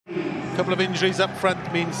A couple of injuries up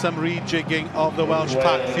front means some rejigging of the Welsh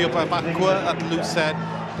pack. Theopa Macwa at loose head,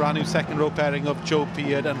 brand new second row pairing of Joe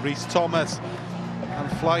Beard and Rhys Thomas.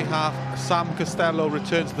 And fly half Sam Costello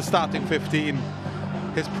returns to the starting 15.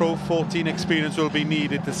 His Pro 14 experience will be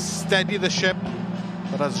needed to steady the ship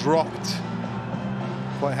that has rocked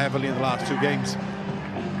quite heavily in the last two games.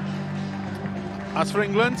 As for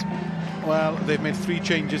England, well, they've made 3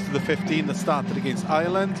 changes to the 15 that started against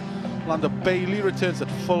Ireland. Lando Bailey returns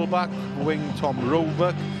at fullback. Wing Tom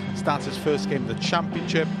Roebuck starts his first game of the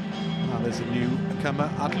Championship. And there's a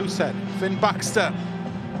newcomer at loose head. Finn Baxter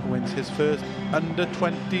wins his first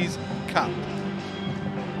under-20s cap.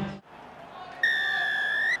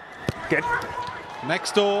 Good.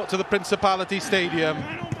 Next door to the Principality Stadium,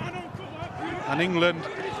 and England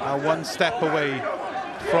are one step away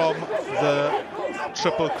from the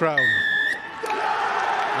Triple Crown.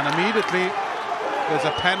 And immediately there's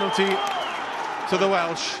a penalty to the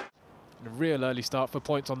Welsh. A real early start for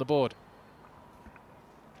points on the board.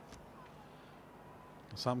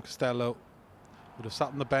 Sam Costello would have sat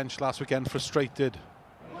on the bench last weekend frustrated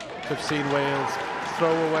to have seen Wales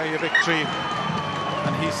throw away a victory.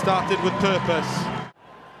 And he started with purpose.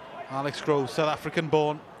 Alex Groves, South African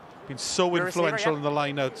born, been so influential in the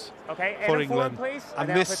lineouts for England. And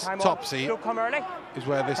this topsy is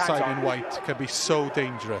where this Simon White can be so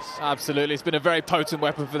dangerous. Absolutely, it's been a very potent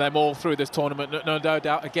weapon for them all through this tournament. No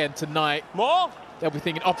doubt again tonight. They'll be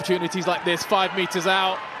thinking opportunities like this, 5 metres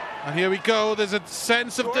out. And here we go, there's a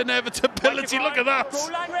sense of inevitability, look at that!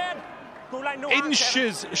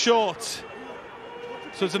 Inches short.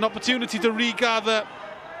 So it's an opportunity to regather,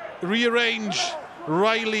 rearrange.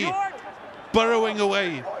 Riley burrowing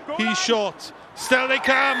away. He's short. Still they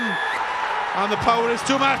come. And the power is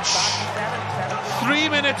too much. 3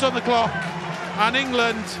 minutes on the clock. And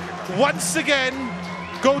England once again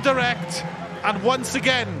go direct. And once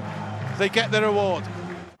again they get their reward.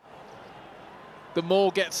 The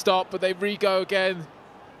maul gets stopped, but they re-go again.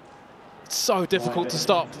 It's so difficult to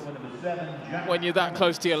stop when you're that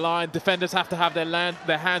close to your line. Defenders have to have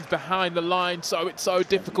their hands behind the line, so it's so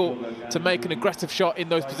difficult to make an aggressive shot in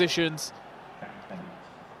those positions.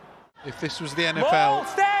 If this was the NFL,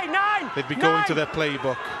 they'd be going to their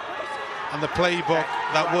playbook. And the playbook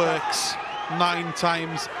that works 9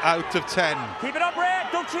 times out of 10. Keep it up, Red.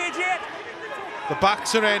 Don't change it. The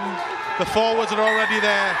backs are in, the forwards are already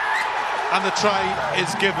there, and the try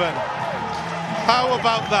is given. How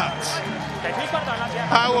about that?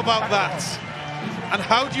 How about that? And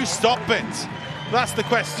how do you stop it? That's the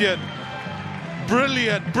question.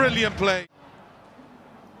 Brilliant, brilliant play.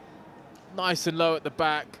 Nice and low at the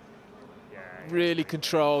back. Really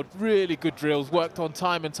controlled, really good drills. Worked on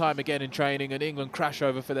time and time again in training, and England crash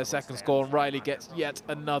over for their second score, and Riley gets yet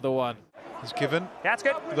another one. He's given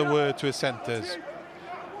the word to his centres.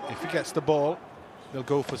 If he gets the ball, they'll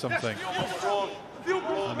go for something.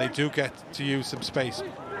 And they do get to use some space.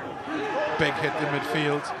 Big hit in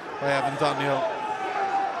midfield by Evan Daniel.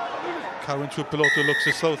 Cowan Tuipulotu looks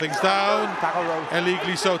to slow things down.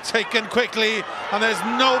 Illegally so, taken quickly, and there's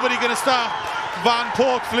nobody going to stop Van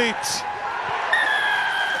Portfleet.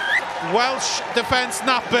 Welsh defence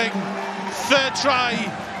napping. 3rd try,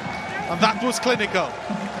 and that was clinical.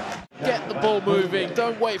 Get the ball moving,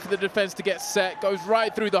 don't wait for the defence to get set, goes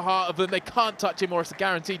right through the heart of them. They can't touch him or it's a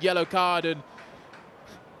guaranteed yellow card, and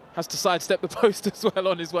has to sidestep the post as well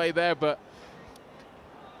on his way there, but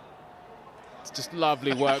it's just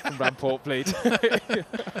lovely work from Van Portfleet.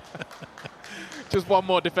 Just one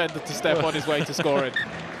more defender to step on his way to scoring.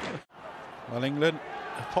 Well, England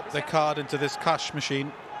have popped their card into this cash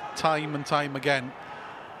machine time and time again.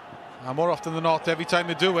 And more often than not, every time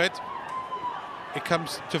they do it, it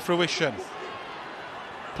comes to fruition.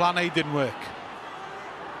 Plan A didn't work.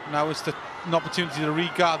 Now it's an opportunity to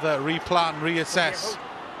regather, replan, reassess,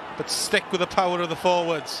 but stick with the power of the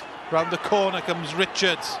forwards. Round the corner comes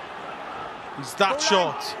Richards. He's that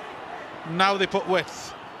short. Now they put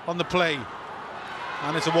width on the play.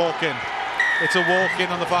 And it's a walk-in. It's a walk-in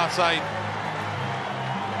on the far side.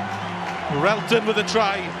 Relton with a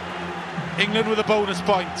try. England with a bonus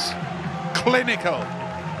point. Clinical.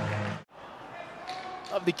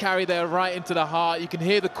 Lovely carry there right into the heart. You can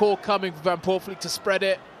hear the call coming for Van Portfleet to spread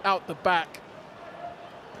it out the back.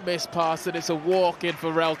 Missed pass, and it's a walk-in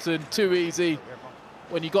for Relton. Too easy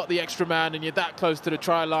when you got the extra man and you're that close to the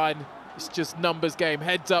try line. It's just numbers game.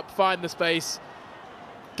 Heads up, find the space,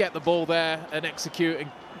 get the ball there and execute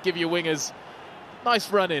and give your wingers nice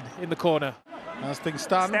running in the corner. As things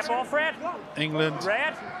stand, Step off, Red. England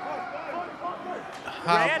Red.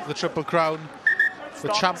 have the Triple Crown. The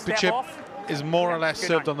Championship is more or less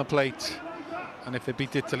served on the plate. And if they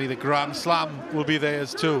beat Italy, the Grand Slam will be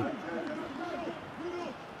theirs too.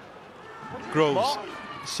 grows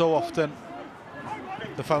so often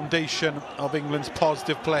the foundation of England's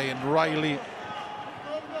positive play, and Riley,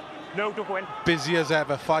 No, don't go in. busy as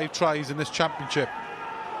ever, 5 tries in this championship.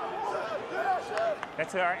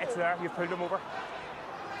 It's there. You've pulled him over.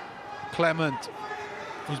 Clement,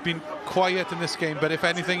 who's been quiet in this game, but if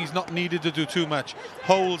anything, he's not needed to do too much.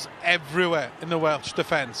 Holes everywhere in the Welsh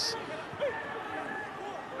defence.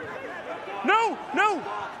 No, no.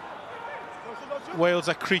 Wales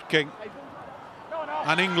are creaking,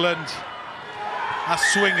 and England are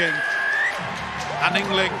swinging, and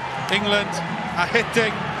England are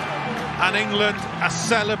hitting, and England are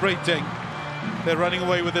celebrating. They're running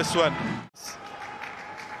away with this one.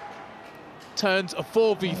 Turns a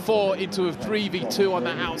 4v4 into a 3v2 on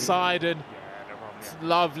the outside, and it's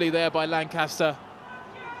lovely there by Lancaster.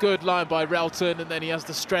 Good line by Relton, and then he has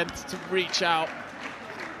the strength to reach out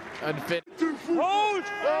and fit. Hold.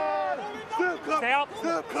 Stay up.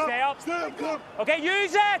 Stay up. Okay,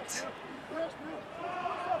 use it.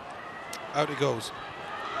 Out it goes.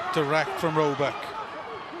 Direct from Roebuck.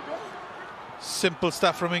 Simple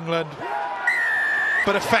stuff from England,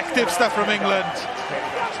 but effective stuff from England.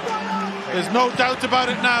 There's no doubt about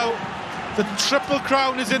it now. The Triple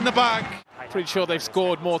Crown is in the bag. Pretty sure they've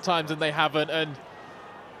scored more times than they haven't, and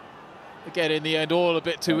again, in the end, all a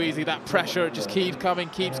bit too easy. That pressure just keeps coming.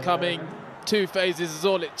 2 phases is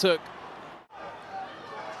all it took.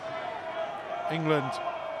 England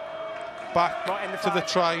back to the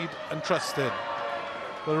tried and trusted.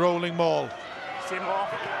 The rolling maul. Same ball.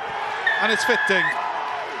 And it's fitting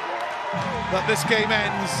that this game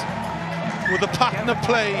ends with a pattern of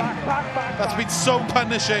play that's been so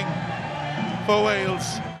punishing for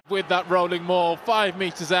Wales. With that rolling maul, 5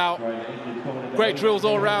 metres out. Great drills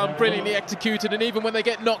all round, brilliantly executed, and even when they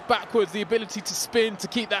get knocked backwards, the ability to spin, to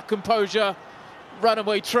keep that composure.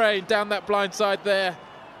 Runaway train down that blind side there.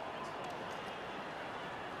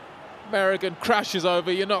 Merrigan crashes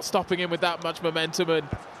over. You're not stopping him with that much momentum, and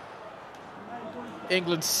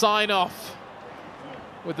England sign off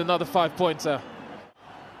with another 5-pointer.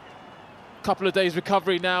 Couple of days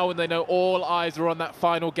recovery now, and they know all eyes are on that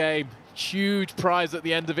final game. Huge prize at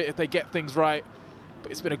the end of it if they get things right.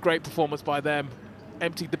 But it's been a great performance by them.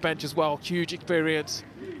 Emptied the bench as well. Huge experience.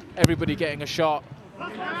 Everybody getting a shot.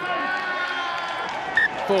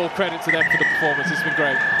 Full credit to them for the performance. It's been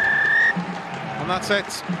great. And that's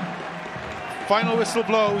it. Final whistle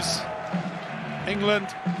blows.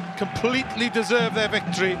 England completely deserve their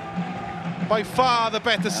victory. By far the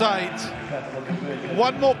better side.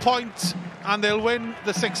 1 more point and they'll win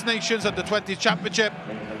the Six Nations Under-20s Championship.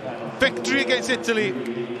 Victory against Italy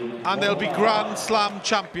and they'll be Grand Slam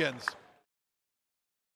champions.